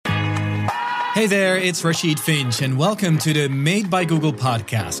Hey there, it's Rashid Finch, and welcome to the Made by Google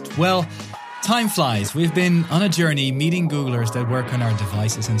podcast. Well, time flies. We've been on a journey meeting Googlers that work on our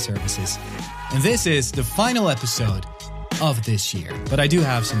devices and services. And this is the final episode of this year. But I do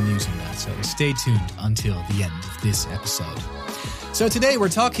have some news on that, so stay tuned until the end of this episode. So today we're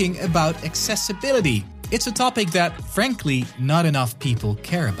talking about accessibility. It's a topic that, frankly, not enough people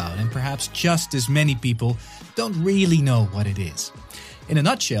care about, and perhaps just as many people don't really know what it is. In a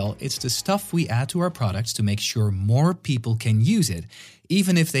nutshell, it's the stuff we add to our products to make sure more people can use it,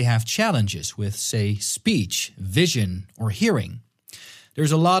 even if they have challenges with, say, speech, vision, or hearing.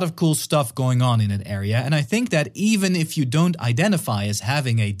 There's a lot of cool stuff going on in that area, and I think that even if you don't identify as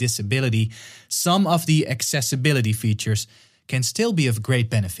having a disability, some of the accessibility features can still be of great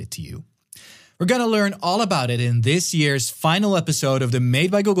benefit to you. We're going to learn all about it in this year's final episode of the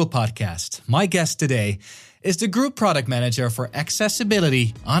Made by Google podcast. My guest today is the Group Product Manager for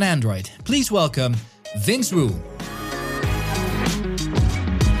Accessibility on Android. Please welcome Vince Wu.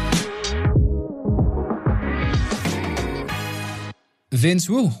 Vince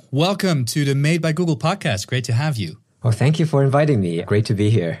Wu, welcome to the Made by Google podcast. Great to have you. Well, thank you for inviting me. Great to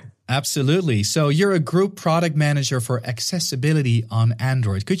be here. Absolutely. So you're a Group Product Manager for Accessibility on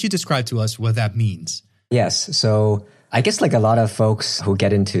Android. Could you describe to us what that means? Yes. So I guess like a lot of folks who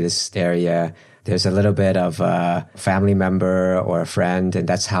get into this area, there's a little bit of a family member or a friend, and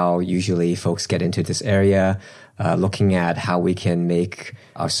that's how usually folks get into this area, looking at how we can make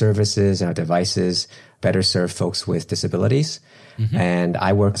our services and our devices better serve folks with disabilities. Mm-hmm. And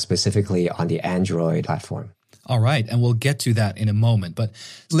I work specifically on the Android platform. All right, and we'll get to that in a moment. But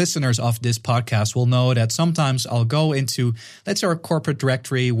listeners of this podcast will know that sometimes I'll go into, let's say, our corporate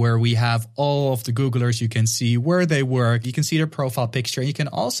directory where we have all of the Googlers. You can see where they work. You can see their profile picture. And you can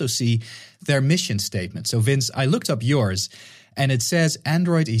also see their mission statement. So, Vince, I looked up yours, and it says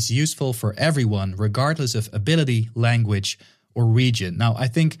Android is useful for everyone, regardless of ability, language, or region. Now, I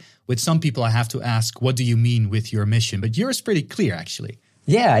think with some people, I have to ask, what do you mean with your mission? But yours is pretty clear, actually.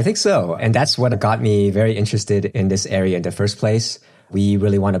 Yeah, I think so. And that's what got me very interested in this area in the first place. We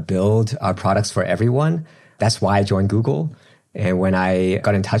really want to build our products for everyone. That's why I joined Google. And when I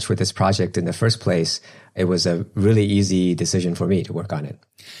got in touch with this project in the first place, it was a really easy decision for me to work on it.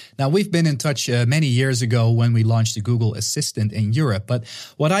 Now, we've been in touch many years ago when we launched the Google Assistant in Europe. But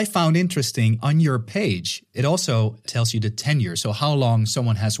what I found interesting on your page, it also tells you the tenure, so how long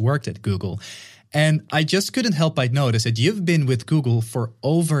someone has worked at Google. And I just couldn't help but notice that you've been with Google for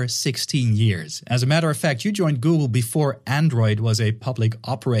over 16 years. As a matter of fact, you joined Google before Android was a public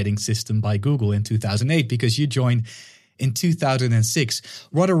operating system by Google in 2008, because you joined in 2006.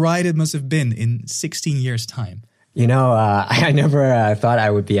 What a ride it must have been in 16 years' time. You know, I never thought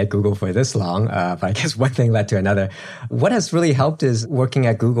I would be at Google for this long, but I guess one thing led to another. What has really helped is working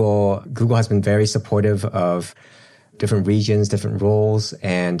at Google. Google has been very supportive of different regions, different roles.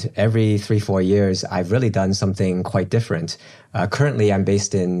 And every 3-4 years, I've really done something quite different. Currently, I'm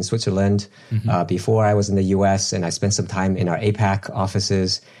based in Switzerland. Mm-hmm. Before I was in the US, and I spent some time in our APAC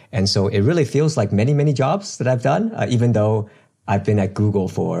offices. And so it really feels like many, many jobs that I've done, even though I've been at Google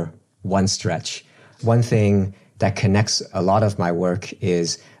for one stretch. One thing that connects a lot of my work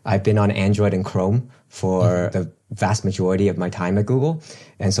is I've been on Android and Chrome for the vast majority of my time at Google.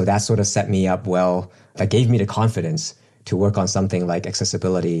 And so that sort of set me up well. That gave me the confidence to work on something like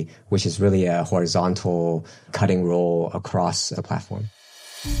accessibility, which is really a horizontal cutting role across the platform.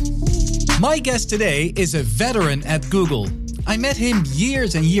 My guest today is a veteran at Google. I met him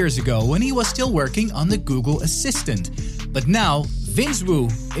years and years ago when he was still working on the Google Assistant. But now, Vince Wu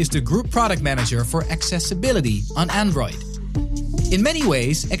is the Group Product Manager for Accessibility on Android. In many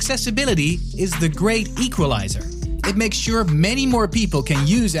ways, accessibility is the great equalizer. It makes sure many more people can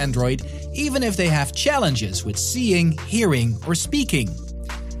use Android, even if they have challenges with seeing, hearing, or speaking.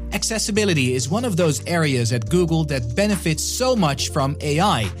 Accessibility is one of those areas at Google that benefits so much from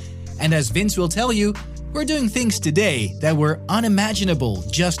AI. And as Vince will tell you, we're doing things today that were unimaginable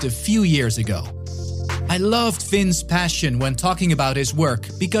just a few years ago. I loved Vince's passion when talking about his work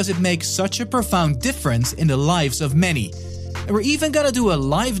because it makes such a profound difference in the lives of many. And we're even going to do a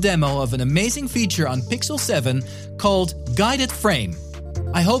live demo of an amazing feature on Pixel 7 called Guided Frame.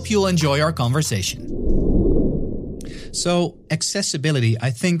 I hope you'll enjoy our conversation. So, accessibility,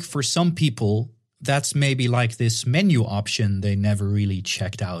 I think for some people, that's maybe like this menu option they never really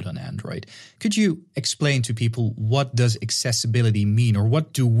checked out on Android. Could you explain to people what does accessibility mean, or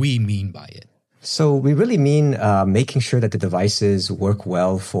what do we mean by it? So we really mean making sure that the devices work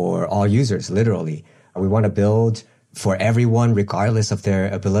well for all users, literally. We want to build for everyone, regardless of their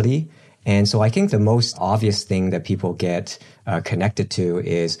ability. And so I think the most obvious thing that people get connected to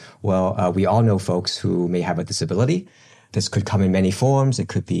is, we all know folks who may have a disability. This could come in many forms. It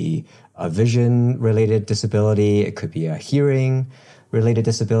could be a vision-related disability. It could be a hearing-related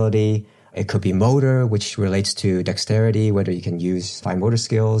disability. It could be motor, which relates to dexterity, whether you can use fine motor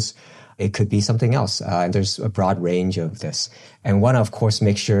skills. It could be something else. And there's a broad range of this. And one, of course,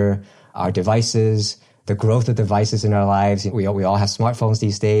 make sure our devices, the growth of devices in our lives, we all have smartphones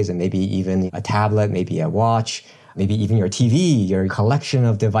these days, and maybe even a tablet, maybe a watch, maybe even your TV, your collection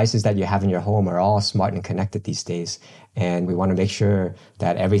of devices that you have in your home are all smart and connected these days. And we want to make sure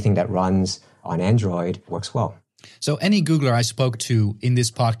that everything that runs on Android works well. So any Googler I spoke to in this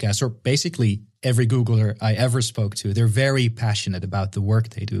podcast, or basically every Googler I ever spoke to, they're very passionate about the work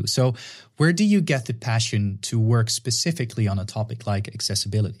they do. So where do you get the passion to work specifically on a topic like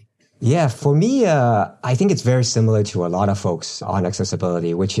accessibility? Yeah, for me, I think it's very similar to a lot of folks on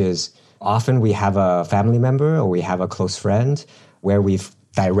accessibility, which is often we have a family member or we have a close friend where we've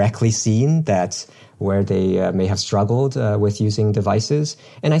directly seen that where they may have struggled with using devices.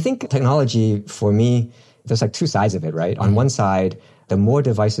 And I think technology, for me, there's like two sides of it, right? On one side, the more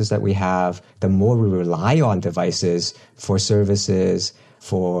devices that we have, the more we rely on devices for services,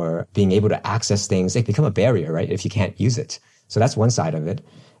 for being able to access things. They become a barrier, right? If you can't use it. So that's one side of it.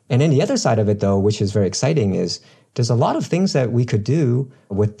 And then the other side of it, though, which is very exciting, is there's a lot of things that we could do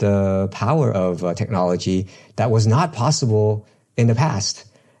with the power of technology that was not possible in the past.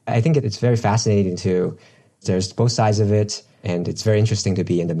 I think it's very fascinating there's both sides of it, and it's very interesting to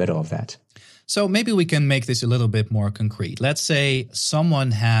be in the middle of that. So maybe we can make this a little bit more concrete. Let's say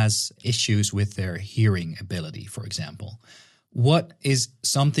someone has issues with their hearing ability, for example. What is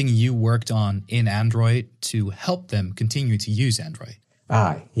something you worked on in Android to help them continue to use Android?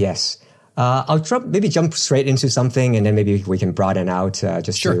 Yes. I'll maybe jump straight into something, and then maybe we can broaden out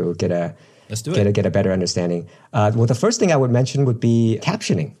to get a better understanding. The first thing I would mention would be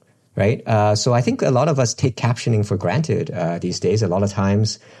captioning, right? So I think a lot of us take captioning for granted these days. A lot of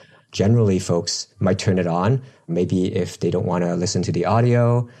times, generally, folks might turn it on. Maybe if they don't want to listen to the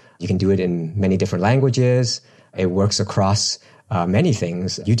audio, you can do it in many different languages. It works across many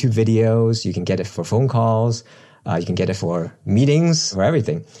things. YouTube videos, you can get it for phone calls. You can get it for meetings, for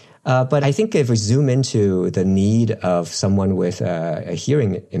everything. But I think if we zoom into the need of someone with a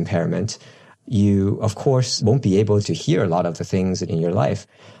hearing impairment, you, of course, won't be able to hear a lot of the things in your life.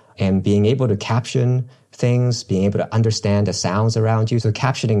 And being able to caption things, being able to understand the sounds around you. So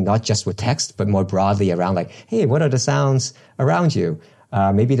captioning not just with text, but more broadly around like, hey, what are the sounds around you?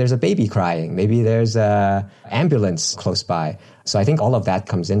 Maybe there's a baby crying. Maybe there's an ambulance close by. So I think all of that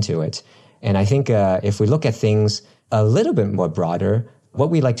comes into it. And I think if we look at things a little bit more broader, what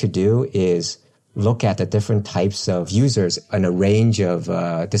we like to do is look at the different types of users and a range of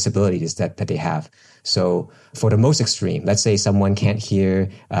disabilities that they have. So for the most extreme, let's say someone can't hear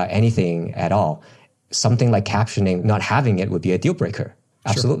anything at all. Something like captioning, not having it would be a deal breaker.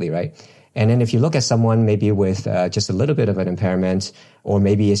 Absolutely, sure. Right? And then if you look at someone maybe with just a little bit of an impairment, or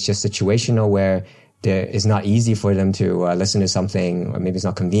maybe it's just situational where it's not easy for them to listen to something, or maybe it's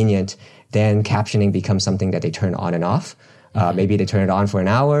not convenient, then captioning becomes something that they turn on and off. Maybe they turn it on for an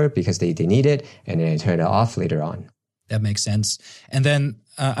hour because they need it, and then they turn it off later on. That makes sense. And then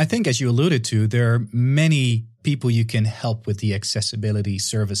I think, as you alluded to, there are many people you can help with the accessibility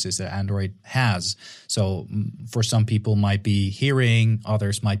services that Android has. So for some people might be hearing,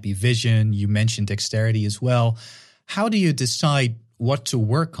 others might be vision. You mentioned dexterity as well. How do you decide what to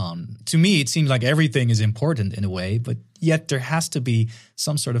work on? To me, it seems like everything is important in a way, but yet there has to be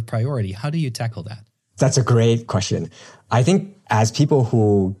some sort of priority. How do you tackle that? That's a great question. I think as people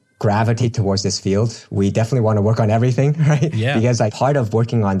who gravitate towards this field, we definitely want to work on everything, right? Yeah. Because like part of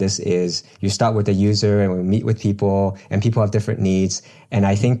working on this is you start with the user and we meet with people, and people have different needs. And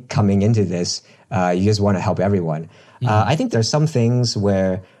I think coming into this, you just want to help everyone. I think there's some things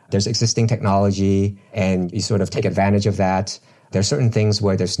where there's existing technology and you sort of take advantage of that. There's certain things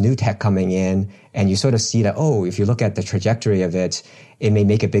where there's new tech coming in and you sort of see that, oh, if you look at the trajectory of it, it may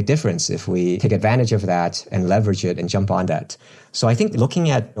make a big difference if we take advantage of that and leverage it and jump on that. So I think looking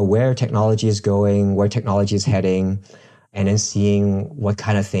at where technology is going, where technology is heading, and then seeing what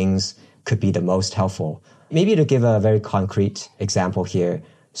kind of things could be the most helpful. Maybe to give a very concrete example here.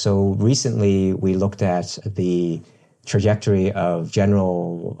 So recently we looked at the trajectory of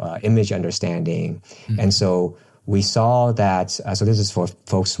general image understanding. And so we saw that, so this is for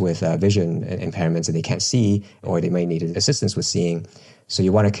folks with vision impairments that they can't see, or they may need assistance with seeing. So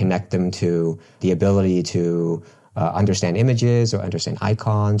you want to connect them to the ability to understand images or understand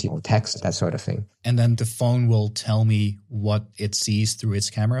icons, text, that sort of thing. And then the phone will tell me what it sees through its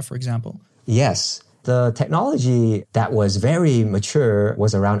camera, for example? Yes. The technology that was very mature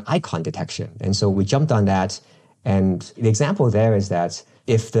was around icon detection. And so we jumped on that. And the example there is that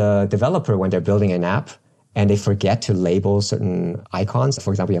if the developer, when they're building an app, and they forget to label certain icons,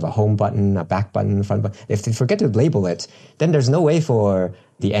 for example, you have a home button, a back button, front button. If they forget to label it, then there's no way for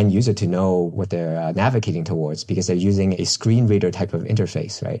the end user to know what they're navigating towards because they're using a screen reader type of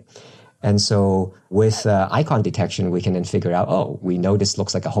interface, right? And so with icon detection, we can then figure out, oh, we know this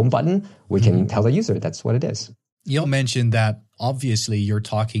looks like a home button. We can tell the user that's what it is. You mentioned that obviously you're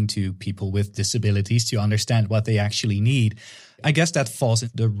talking to people with disabilities to understand what they actually need. I guess that falls in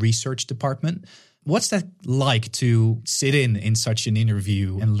the research department. What's that like to sit in such an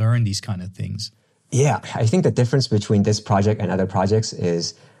interview and learn these kind of things? Yeah, I think the difference between this project and other projects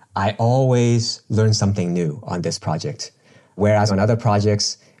is I always learn something new on this project. Whereas on other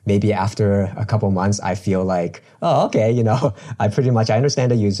projects, maybe after a couple months, I feel like, oh, okay, I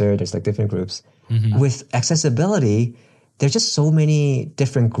understand the user. There's like different groups. Mm-hmm. With accessibility, there's just so many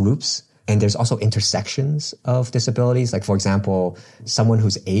different groups. And there's also intersections of disabilities. Like, for example, someone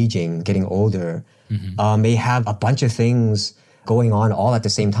who's aging, getting older, may have a bunch of things going on all at the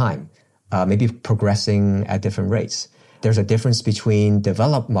same time, maybe progressing at different rates. There's a difference between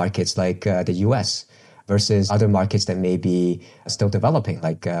developed markets like the US versus other markets that may be still developing,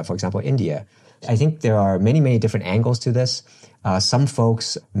 like, for example, India. I think there are many, many different angles to this. Some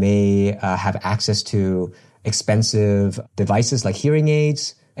folks may have access to expensive devices like hearing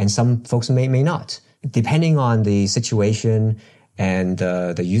aids, and some folks may not. Depending on the situation and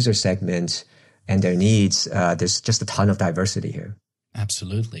the user segment and their needs, there's just a ton of diversity here.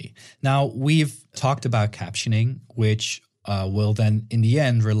 Absolutely. Now, we've talked about captioning, which will then, in the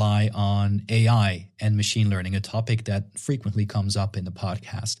end, rely on AI and machine learning, a topic that frequently comes up in the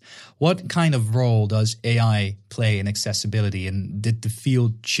podcast. What kind of role does AI play in accessibility, and did the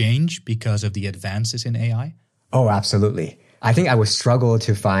field change because of the advances in AI? Oh, absolutely. I think I would struggle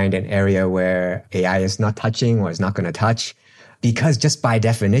to find an area where AI is not touching or is not going to touch, because just by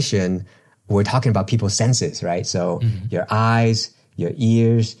definition, we're talking about people's senses, right? So your eyes, your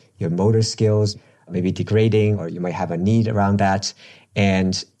ears, your motor skills may be degrading, or you might have a need around that.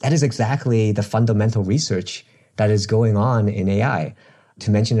 And that is exactly the fundamental research that is going on in AI.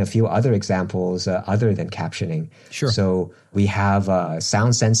 To mention a few other examples other than captioning. Sure. So we have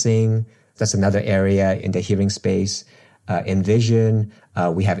sound sensing. That's another area in the hearing space. In vision,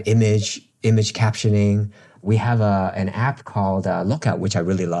 we have image captioning. We have an app called Lookout, which I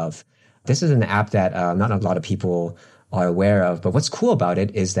really love. This is an app that not a lot of people are aware of. But what's cool about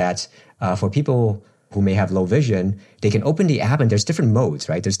it is that for people who may have low vision, they can open the app and there's different modes,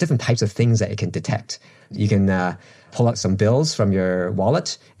 right? There's different types of things that it can detect. You can pull out some bills from your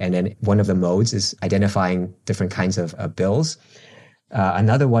wallet, and then one of the modes is identifying different kinds of bills.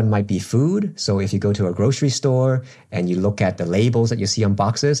 Another one might be food. So if you go to a grocery store and you look at the labels that you see on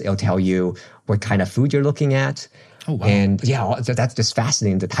boxes, it'll tell you what kind of food you're looking at. Oh, wow. And yeah, that's just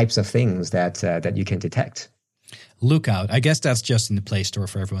fascinating, the types of things that you can detect. Lookout. I guess that's just in the Play Store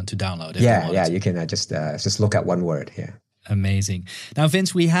for everyone to download. Yeah, you can just look at one word. Yeah. Amazing. Now,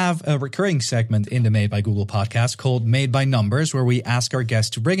 Vince, we have a recurring segment in the Made by Google podcast called Made by Numbers, where we ask our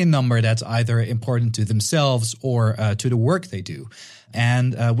guests to bring a number that's either important to themselves or to the work they do.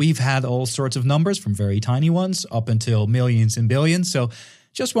 And we've had all sorts of numbers, from very tiny ones up until millions and billions. So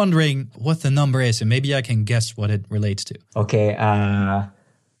just wondering what the number is, and maybe I can guess what it relates to. Okay.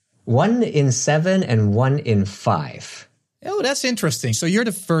 1 in 7 and 1 in 5. Oh, that's interesting. So you're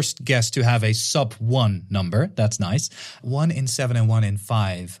the first guest to have a sub-1 number. That's nice. 1 in 7 and 1 in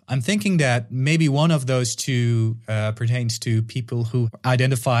 5. I'm thinking that maybe one of those two pertains to people who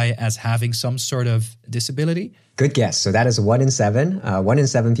identify as having some sort of disability. Good guess. So that is 1 in 7. 1 in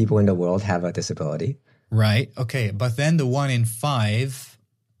 7 people in the world have a disability. Right. Okay. But then the 1 in 5...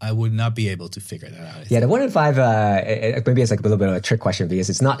 I would not be able to figure that out. Yeah, the 1 in 5, maybe it's like a little bit of a trick question because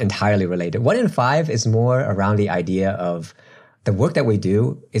it's not entirely related. 1 in 5 is more around the idea of the work that we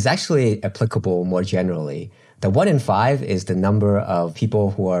do is actually applicable more generally. The 1 in 5 is the number of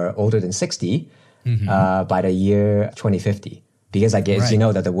people who are older than 60 by the year 2050. Because I guess you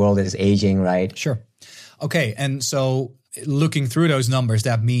know that the world is aging, right? Sure. Okay, and so looking through those numbers,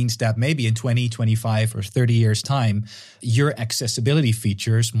 that means that maybe in 20, 25, or 30 years' time, your accessibility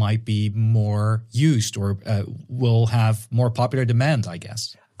features might be more used or will have more popular demand, I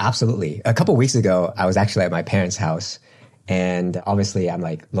guess. Absolutely. A couple of weeks ago, I was actually at my parents' house. And obviously, I'm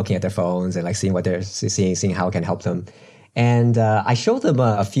like looking at their phones and like seeing what they're seeing how I can help them. And I showed them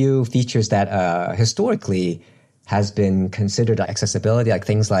a few features that historically has been considered accessibility, like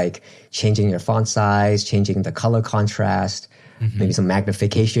things like changing your font size, changing the color contrast, maybe some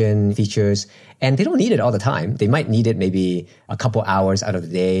magnification features. And they don't need it all the time. They might need it maybe a couple hours out of the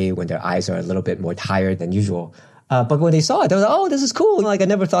day when their eyes are a little bit more tired than usual. But when they saw it, they were like, oh, this is cool. Like, I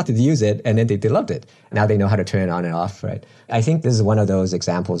never thought to use it. And then they loved it. Now they know how to turn it on and off, right? I think this is one of those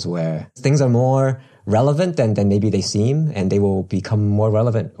examples where things are more relevant than maybe they seem, and they will become more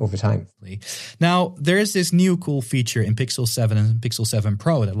relevant over time. Now, there is this new cool feature in Pixel 7 and Pixel 7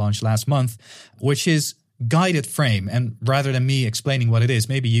 Pro that launched last month, which is guided frame. And rather than me explaining what it is,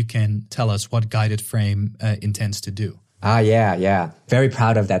 maybe you can tell us what guided frame intends to do. Yeah. Very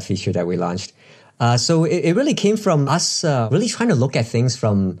proud of that feature that we launched. So it really came from us really trying to look at things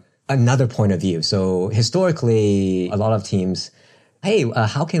from another point of view. So historically, a lot of teams, hey,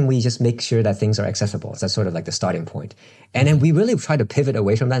 how can we just make sure that things are accessible? That's sort of like the starting point. And then we really try to pivot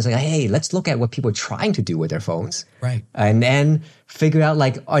away from that and say, hey, let's look at what people are trying to do with their phones. Right. And then figure out,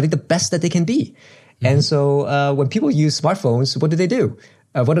 like, are they the best that they can be? And so when people use smartphones, what do?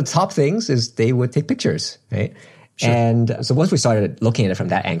 One of the top things is they would take pictures, right? Sure. And so once we started looking at it from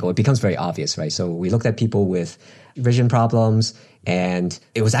that angle, it becomes very obvious, right? So we looked at people with vision problems, and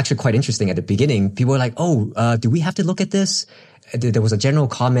it was actually quite interesting at the beginning. People were like, do we have to look at this? There was a general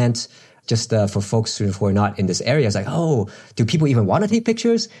comment just for folks who are not in this area. It's like, do people even want to take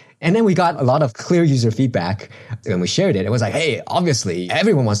pictures? And then we got a lot of clear user feedback when we shared it. It was like, hey, obviously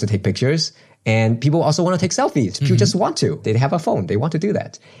everyone wants to take pictures. And people also want to take selfies. People just want to. They have a phone. They want to do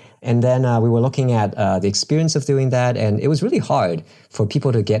that. And then we were looking at the experience of doing that. And it was really hard for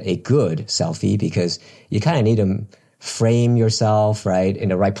people to get a good selfie because you kind of need to frame yourself, right, in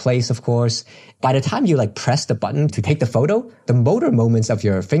the right place, of course. By the time you like press the button to take the photo, the motor movements of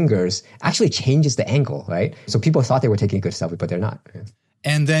your fingers actually changes the angle, right? So people thought they were taking a good selfie, but they're not.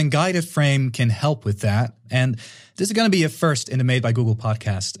 And then guided frame can help with that. And this is going to be a first in the Made by Google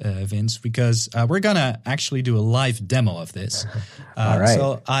podcast, Vince, because we're going to actually do a live demo of this. All right.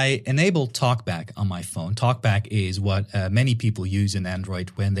 So I enabled TalkBack on my phone. TalkBack is what many people use in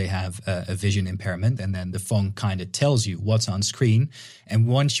Android when they have a vision impairment, and then the phone kind of tells you what's on screen. And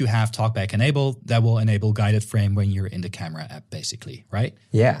once you have TalkBack enabled, that will enable guided frame when you're in the camera app, basically, right?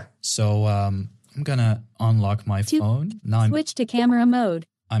 Yeah. So I'm going to unlock my phone. Now switch to camera mode.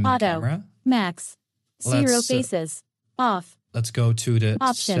 I'm Auto. in camera. Max. Zero faces. Off. Let's go to the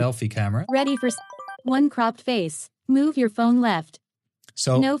Option. selfie camera. Ready for one cropped face. Move your phone left.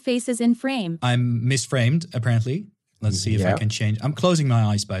 So No faces in frame. I'm misframed, apparently. Let's see if I can change. I'm closing my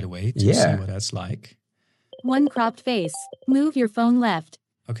eyes, by the way, to see what that's like. One cropped face. Move your phone left.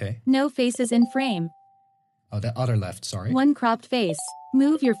 Okay. No faces in frame. Oh, the other left, sorry. One cropped face.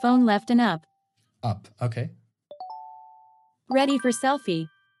 Move your phone left and up. Up, okay. Ready for selfie.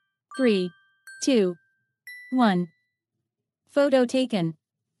 3, 2, 1. Photo taken.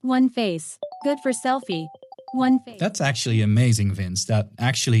 One face. Good for selfie. One face. That's actually amazing, Vince. That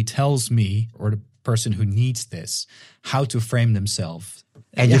actually tells me, or the person who needs this, how to frame themselves.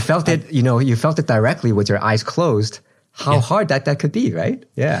 And you felt it, you felt it directly with your eyes closed, how hard that could be, right?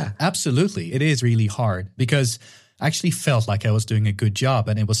 Yeah. Absolutely. It is really hard because I actually felt like I was doing a good job,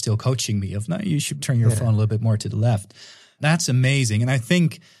 and it was still coaching me of, no, you should turn your phone a little bit more to the left. That's amazing. And I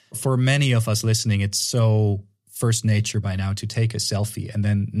think for many of us listening, it's so first nature by now to take a selfie. And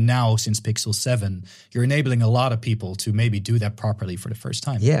then now, since Pixel 7, you're enabling a lot of people to maybe do that properly for the first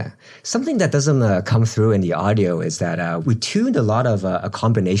time. Yeah. Something that doesn't come through in the audio is that we tuned a lot of a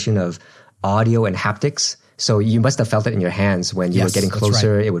combination of audio and haptics. So you must have felt it in your hands when you were getting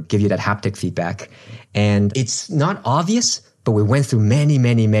closer. Right. It would give you that haptic feedback. And it's not obvious, but we went through many,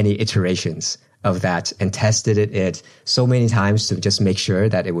 many, many iterations of that and tested it so many times to just make sure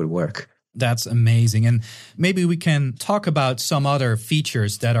that it would work. That's amazing. And maybe we can talk about some other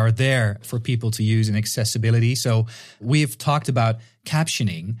features that are there for people to use in accessibility. So we've talked about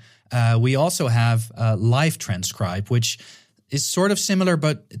captioning. We also have Live Transcribe, which is sort of similar,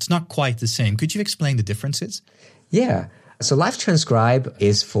 but it's not quite the same. Could you explain the differences? Yeah. So Live Transcribe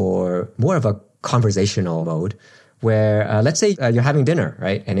is for more of a conversational mode where, let's say you're having dinner,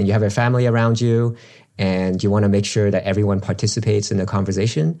 right? And then you have your family around you and you want to make sure that everyone participates in the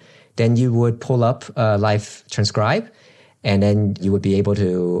conversation. Then you would pull up Live Transcribe, and then you would be able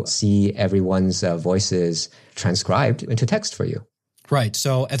to see everyone's voices transcribed into text for you. Right.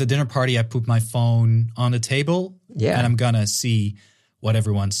 So at the dinner party, I put my phone on the table and I'm going to see what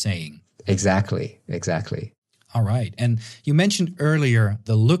everyone's saying. Exactly. All right. And you mentioned earlier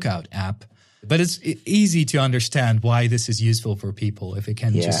the Lookout app. But it's easy to understand why this is useful for people if it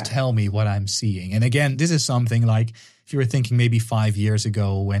can just tell me what I'm seeing. And again, this is something like if you were thinking maybe 5 years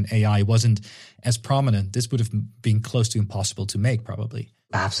ago when AI wasn't as prominent, this would have been close to impossible to make probably.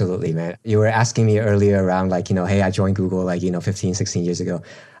 Absolutely, man. You were asking me earlier around like, hey, I joined Google 15, 16 years ago.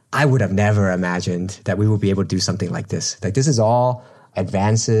 I would have never imagined that we would be able to do something like this. Like this is all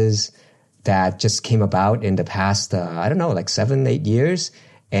advances that just came about in the past, 7, 8 years.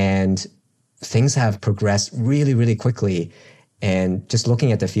 And things have progressed really, really quickly. And just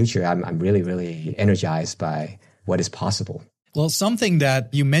looking at the future, I'm really, really energized by what is possible. Well, something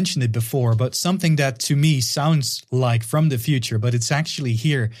that you mentioned it before, but something that to me sounds like from the future, but it's actually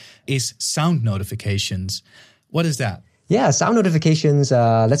here, is sound notifications. What is that? Yeah, sound notifications.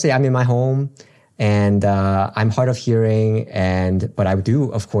 Let's say I'm in my home and I'm hard of hearing, but I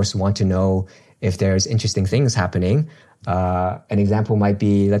do, of course, want to know if there's interesting things happening. An example might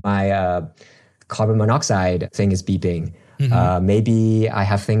be that my carbon monoxide thing is beeping. Mm-hmm. Maybe I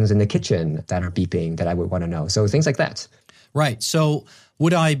have things in the kitchen that are beeping that I would want to know. So things like that. Right. So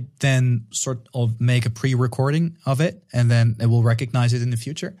would I then sort of make a pre-recording of it and then it will recognize it in the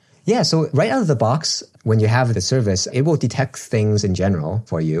future? Yeah. So right out of the box, when you have the service, it will detect things in general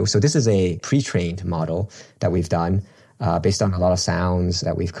for you. So this is a pre-trained model that we've done based on a lot of sounds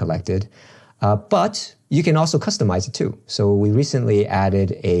that we've collected. But you can also customize it too. So we recently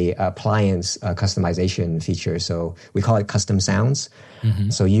added a appliance customization feature. So we call it custom sounds.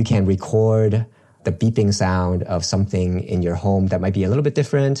 Mm-hmm. So you can record the beeping sound of something in your home that might be a little bit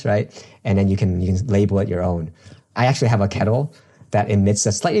different, right? And then you can label it your own. I actually have a kettle that emits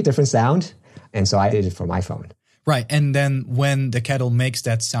a slightly different sound. And so I did it for my phone. Right. And then when the kettle makes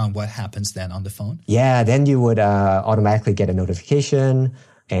that sound, what happens then on the phone? Yeah, then you would automatically get a notification.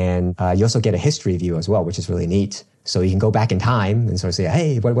 And you also get a history view as well, which is really neat. So you can go back in time and sort of say,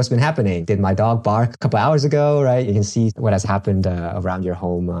 hey, what's been happening? Did my dog bark a couple hours ago, right? You can see what has happened around your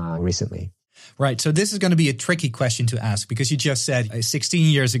home recently. Right. So this is going to be a tricky question to ask because you just said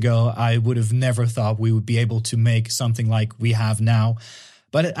 16 years ago, I would have never thought we would be able to make something like we have now.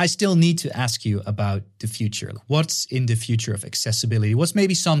 But I still need to ask you about the future. What's in the future of accessibility? What's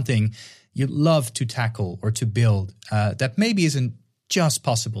maybe something you'd love to tackle or to build that maybe isn't just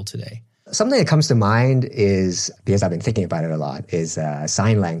possible today? Something that comes to mind is, because I've been thinking about it a lot, is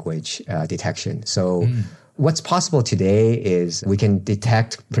sign language detection. So what's possible today is we can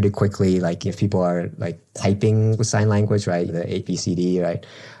detect pretty quickly, like if people are like typing with sign language, right? The ABCD, right?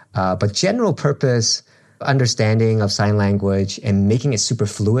 But general purpose understanding of sign language and making it super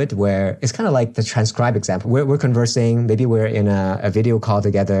fluid, where it's kind of like the transcribe example. We're conversing, maybe we're in a video call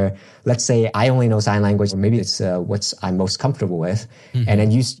together. Let's say I only know sign language, or maybe it's what I'm most comfortable with. Mm-hmm. And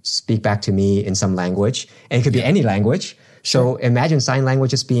then you speak back to me in some language, and it could be any language. So imagine sign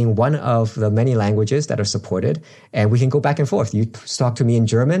language as being one of the many languages that are supported, and we can go back and forth. You talk to me in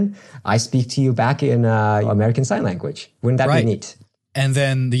German, I speak to you back in American Sign Language. Wouldn't that be neat? And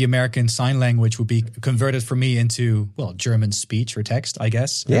then the American Sign Language would be converted for me into, German speech or text, I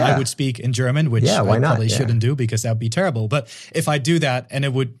guess. Yeah. I would speak in German, which I probably shouldn't do because that would be terrible. But if I do that and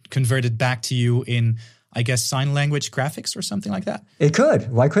it would convert it back to you in, I guess, sign language graphics or something like that? It could.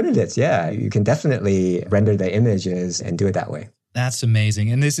 Why couldn't it? Yeah, you can definitely render the images and do it that way. That's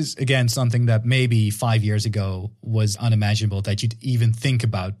amazing. And this is, again, something that maybe 5 years ago was unimaginable that you'd even think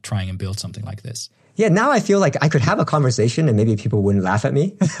about trying and build something like this. Yeah, now I feel like I could have a conversation and maybe people wouldn't laugh at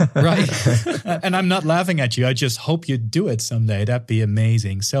me. Right. And I'm not laughing at you. I just hope you do it someday. That'd be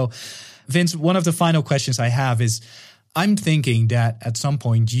amazing. So, Vince, one of the final questions I have is, I'm thinking that at some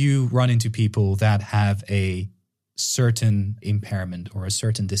point you run into people that have a certain impairment or a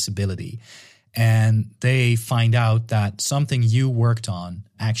certain disability, and they find out that something you worked on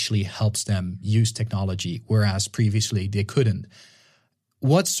actually helps them use technology, whereas previously they couldn't.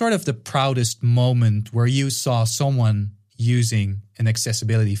 What's sort of the proudest moment where you saw someone using an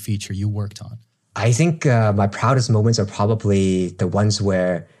accessibility feature you worked on? I think my proudest moments are probably the ones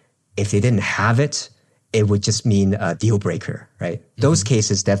where if they didn't have it, it would just mean a deal breaker, right? Mm-hmm. Those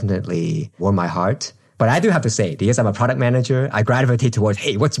cases definitely warm my heart. But I do have to say, because I'm a product manager, I gravitate towards,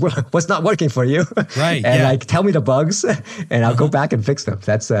 hey, what's not working for you? Right. And tell me the bugs and I'll go back and fix them.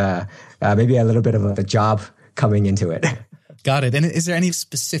 That's maybe a little bit of a job coming into it. Got it. And is there any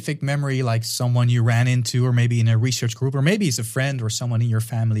specific memory, like someone you ran into, or maybe in a research group, or maybe it's a friend or someone in your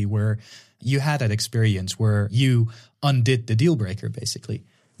family where you had that experience where you undid the deal breaker, basically?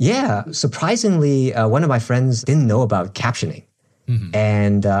 Yeah. Surprisingly, one of my friends didn't know about captioning. Mm-hmm.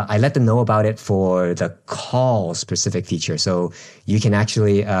 And I let them know about it for the call specific feature. So you can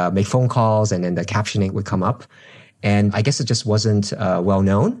actually make phone calls and then the captioning would come up. And I guess it just wasn't well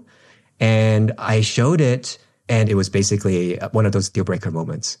known. And I showed it, and it was basically one of those deal breaker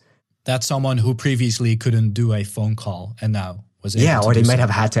moments. That's someone who previously couldn't do a phone call and now was able to or they do might so. have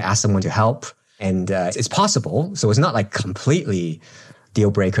had to ask someone to help. And it's possible. So it's not like completely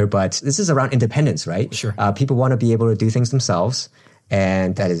deal breaker, but this is around independence, right? Sure. People want to be able to do things themselves.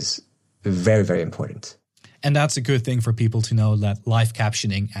 And that is very, very important. And that's a good thing for people to know that live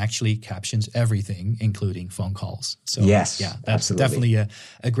captioning actually captions everything, including phone calls. So yes, yeah, that's absolutely. definitely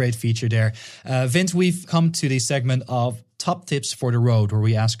a great feature there. Vince, we've come to the segment of top tips for the road, where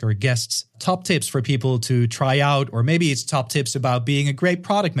we ask our guests top tips for people to try out, or maybe it's top tips about being a great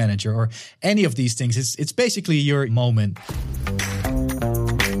product manager or any of these things. It's basically your moment.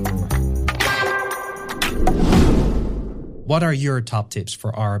 What are your top tips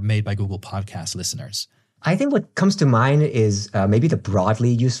for our Made by Google podcast listeners? I think what comes to mind is maybe the broadly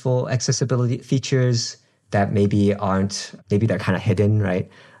useful accessibility features that maybe they're kind of hidden, right?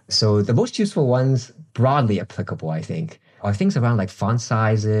 So the most useful ones, broadly applicable, I think, are things around like font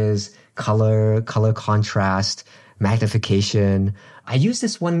sizes, color contrast, magnification. I use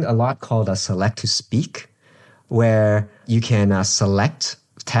this one a lot called a select to speak, where you can select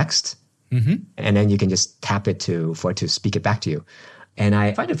text and then you can just tap it for it to speak it back to you. And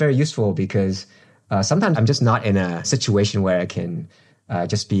I find it very useful because sometimes I'm just not in a situation where I can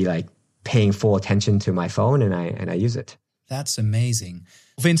just be like paying full attention to my phone, and I use it. That's amazing.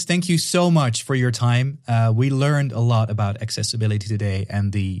 Vince, thank you so much for your time. We learned a lot about accessibility today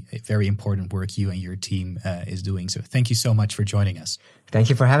and the very important work you and your team is doing. So thank you so much for joining us. Thank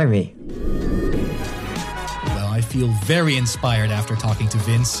you for having me. Well, I feel very inspired after talking to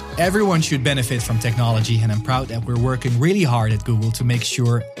Vince. Everyone should benefit from technology, and I'm proud that we're working really hard at Google to make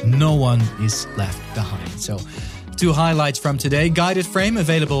sure no one is left behind. So 2 highlights from today: Guided Frame,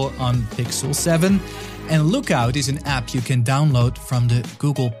 available on Pixel 7. And Lookout is an app you can download from the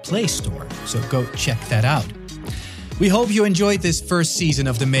Google Play Store. So go check that out. We hope you enjoyed this first season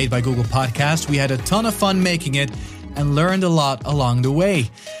of the Made by Google podcast. We had a ton of fun making it and learned a lot along the way.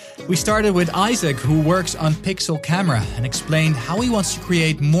 We started with Isaac, who works on Pixel Camera, and explained how he wants to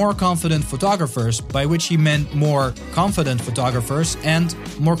create more confident photographers, by which he meant more confident photographers and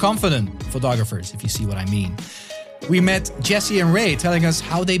more confident photographers, if you see what I mean. We met Jesse and Ray telling us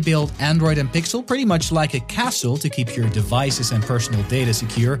how they build Android and Pixel pretty much like a castle to keep your devices and personal data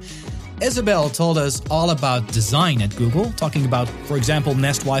secure. Isabel told us all about design at Google, talking about, for example,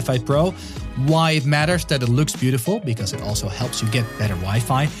 Nest Wi-Fi Pro, why it matters that it looks beautiful because it also helps you get better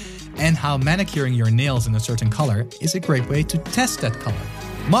Wi-Fi, and how manicuring your nails in a certain color is a great way to test that color.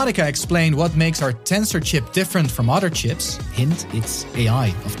 Monica explained what makes our Tensor chip different from other chips, hint, it's AI,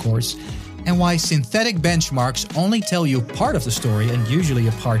 of course, and why synthetic benchmarks only tell you part of the story and usually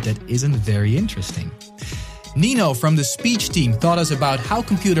a part that isn't very interesting. Nino from the speech team taught us about how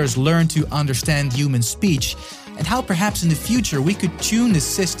computers learn to understand human speech and how perhaps in the future we could tune the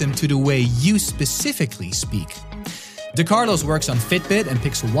system to the way you specifically speak. De Carlos works on Fitbit and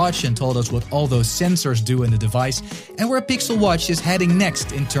Pixel Watch and told us what all those sensors do in the device and where Pixel Watch is heading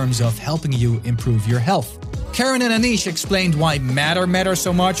next in terms of helping you improve your health. Karen and Anish explained why Matter matters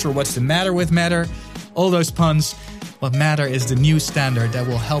so much, or what's the matter with Matter. All those puns. What Matter is the new standard that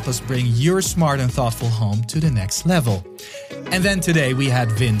will help us bring your smart and thoughtful home to the next level. And then today we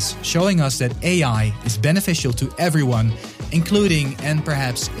had Vince showing us that AI is beneficial to everyone, including and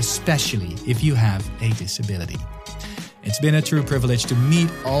perhaps especially if you have a disability. It's been a true privilege to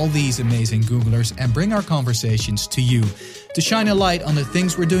meet all these amazing Googlers and bring our conversations to you, to shine a light on the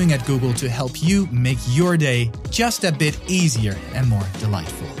things we're doing at Google to help you make your day just a bit easier and more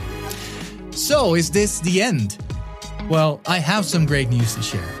delightful. So, is this the end? Well, I have some great news to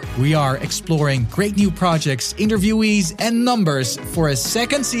share. We are exploring great new projects, interviewees, and numbers for a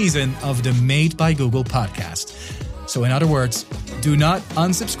second season of the Made by Google podcast. So in other words, do not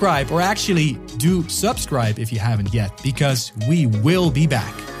unsubscribe, or actually do subscribe if you haven't yet, because we will be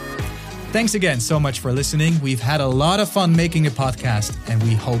back. Thanks again so much for listening. We've had a lot of fun making a podcast, and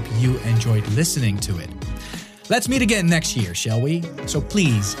we hope you enjoyed listening to it. Let's meet again next year, shall we? So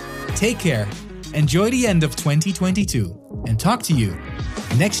please, take care, enjoy the end of 2022, and talk to you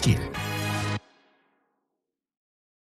next year.